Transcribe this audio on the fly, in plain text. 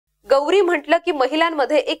गौरी म्हटलं की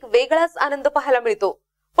महिलांमध्ये एक वेगळाच आनंद पाहायला मिळतो।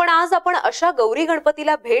 पण आज आपण अशा गौरी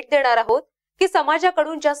गणपतीला भेट देणार आहोत की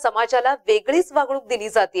समाजाकडून ज्या समाजाला वेगळीच वागणूक दिली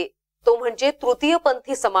जाते तो म्हणजे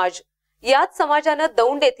तृतीयपंथी समाज। याच समाजाने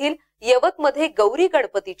दौंड येथील यवतमध्ये गौरी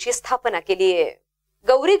गणपतीची स्थापना केली आहे।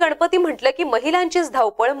 गौरी गणपती म्हटलं की महिलांचीच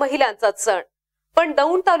धावपळ, महिलांचाच सण। पण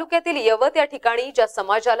दौंड तालुक्यातील यवत या ठिकाणी ज्या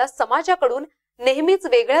समाजाला समाजाकडून नेहमीच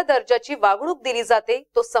वेगळ्या दर्जाची वागणूक दिली जाते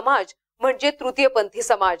तो समाज म्हणजे तृतीयपंथी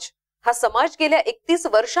समाज। हा समाज गेल्या 31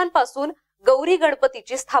 वर्षांपासून गौरी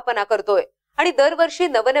गणपतीची स्थापना करतोय आणि दरवर्षी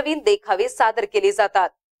नवनवीन देखावे सादर केले जातात।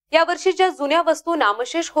 या वर्षी ज्या जुन्या वस्तू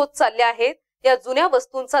नामशेष होत चालल्या आहेत या जुन्या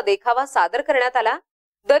वस्तूंचा देखावा सादर करण्यात आला।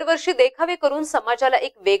 दरवर्षी देखावे करून समाजाला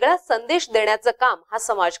एक वेगळा संदेश देण्याचं काम हा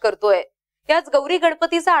समाज करतोय। याच गौरी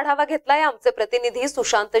गणपतीचा आढावा घेतलाय आमचे प्रतिनिधी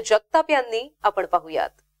सुशांत जगताप यांनी। आपण पाहूयात।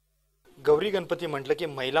 गौरी गणपती म्हटलं की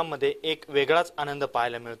महिलांमध्ये एक वेगळाच आनंद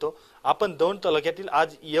पाहायला मिळतो। आपण दौंड तालुक्यातील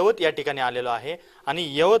आज यवत या ठिकाणी आलेलो आहे आणि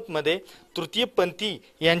यवतमध्ये तृतीयपंथी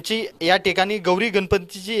यांची या ठिकाणी गौरी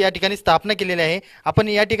गणपतीची या ठिकाणी स्थापना केलेली आहे। आपण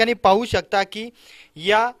या ठिकाणी पाहू शकता की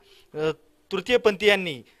या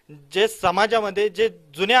तृतीयपंथीयांनी जे समाजामध्ये जे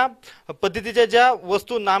जुन्या पद्धतीच्या ज्या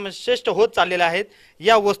वस्तू नामशेष होत चाललेल्या आहेत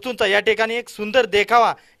या वस्तूंचा या ठिकाणी एक सुंदर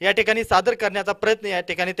देखावा या ठिकाणी सादर करण्याचा प्रयत्न या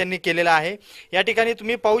ठिकाणी त्यांनी केलेला आहे। या ठिकाणी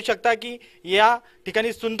तुम्ही पाहू शकता की या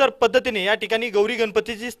ठिकाणी सुंदर पद्धतीने या ठिकाणी गौरी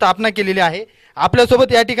गणपतीची स्थापना केलेली आहे।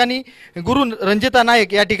 आपल्यासोबत या ठिकाणी गुरु रंजिता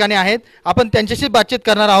नायक या ठिकाणी आहेत। आपण त्यांच्याशी बातचीत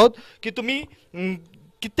करणार आहोत की तुम्ही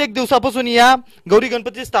कित्येक दिवसापासून या गौरी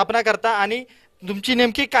गणपतीची स्थापना करता आणि तुमची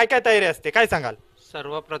नेमकी काय काय तयारी असते, काय सांगाल?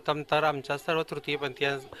 सर्वप्रथम तर आमच्या सर्व तृतीयपंथीय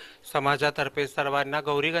समाजातर्फे सर्वांना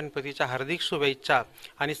गौरी गणपतीच्या हार्दिक शुभेच्छा।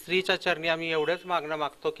 आणि स्त्रीच्या चरणी आम्ही एवढेच मागणं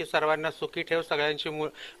मागतो की सर्वांना सुखी ठेव, सगळ्यांची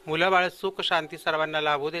मुलं बाळ सुख शांती सर्वांना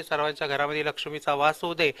लाभू दे, सर्वांच्या घरामध्ये लक्ष्मीचा वास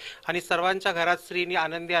होऊ दे आणि सर्वांच्या घरात स्त्रीनी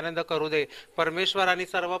आनंदी आनंद करू दे। परमेश्वराने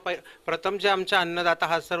प्रथम जे आमचे अन्नदाता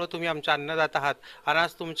आहात, सर्व तुम्ही आमचे अन्नदाता आहात आणि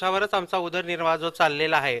आज तुमच्यावरच आमचा उदरनिर्वाह जो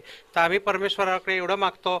चाललेला आहे तर आम्ही परमेश्वराकडे एवढं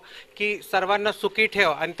मागतो की सर्वांना सुखी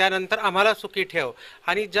ठेव आणि त्यानंतर आम्हाला सुखी ठेव।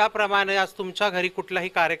 आणि ज्याप्रमाणे आज तुमच्या घरी कुठलाही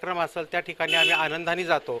कार्यक्रम असेल त्या ठिकाणी आम्ही आनंदाने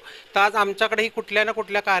जातो, तर आज आमच्याकडेही कुठल्या ना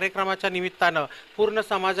कुठल्या कार्यक्रमाच्या निमित्तानं पूर्ण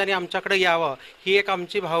समाजाने आमच्याकडे यावं ही एक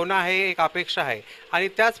आमची भावना आहे, एक अपेक्षा आहे। आणि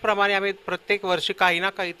त्याचप्रमाणे आम्ही प्रत्येक वर्षी काही ना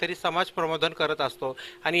काहीतरी समाज प्रबोधन करत असतो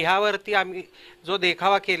आणि ह्यावरती आम्ही जो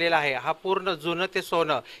देखावा केलेला आहे हा पूर्ण जुनं ते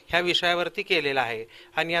सोनं ह्या विषयावरती केलेला आहे।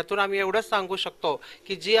 आणि यातून आम्ही एवढंच सांगू शकतो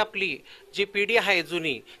की जी पिढी आहे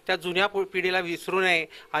जुनी त्या जुन्या पिढीला विसरू नये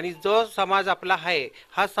आणि जो समाज आपला आहे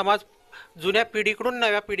हा समाज जुन्या पिढीकडून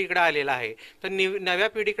नव्या पिढीकडे आलेला आहे, तर नव्या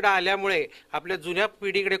पिढीकडे आल्यामुळे आपल्या जुन्या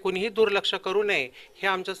पिढीकडे कोणीही दुर्लक्ष करू नये हे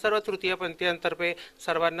आमच्या सर्व तृतीयपंथीयांतर्फे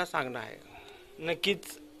सर्वांना सांगणं आहे।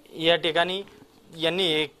 नक्कीच या ठिकाणी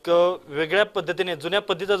यांनी एक वेगळ्या पद्धतीने जुन्या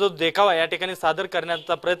पद्धतीचा जो देखावा या ठिकाणी सादर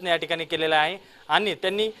करण्याचा प्रयत्न या ठिकाणी केलेला आहे आणि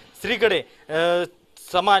त्यांनी स्त्रीकडे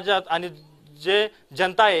समाजात आणि जे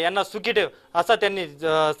जनता आहे यांना सुखी ठेव असा त्यांनी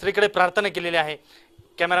स्त्रीकडे प्रार्थना केलेली आहे।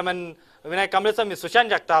 कॅमेरामॅन विनायक कांबळेचा मी सुशांत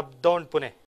जगताप, दौंड, पुणे।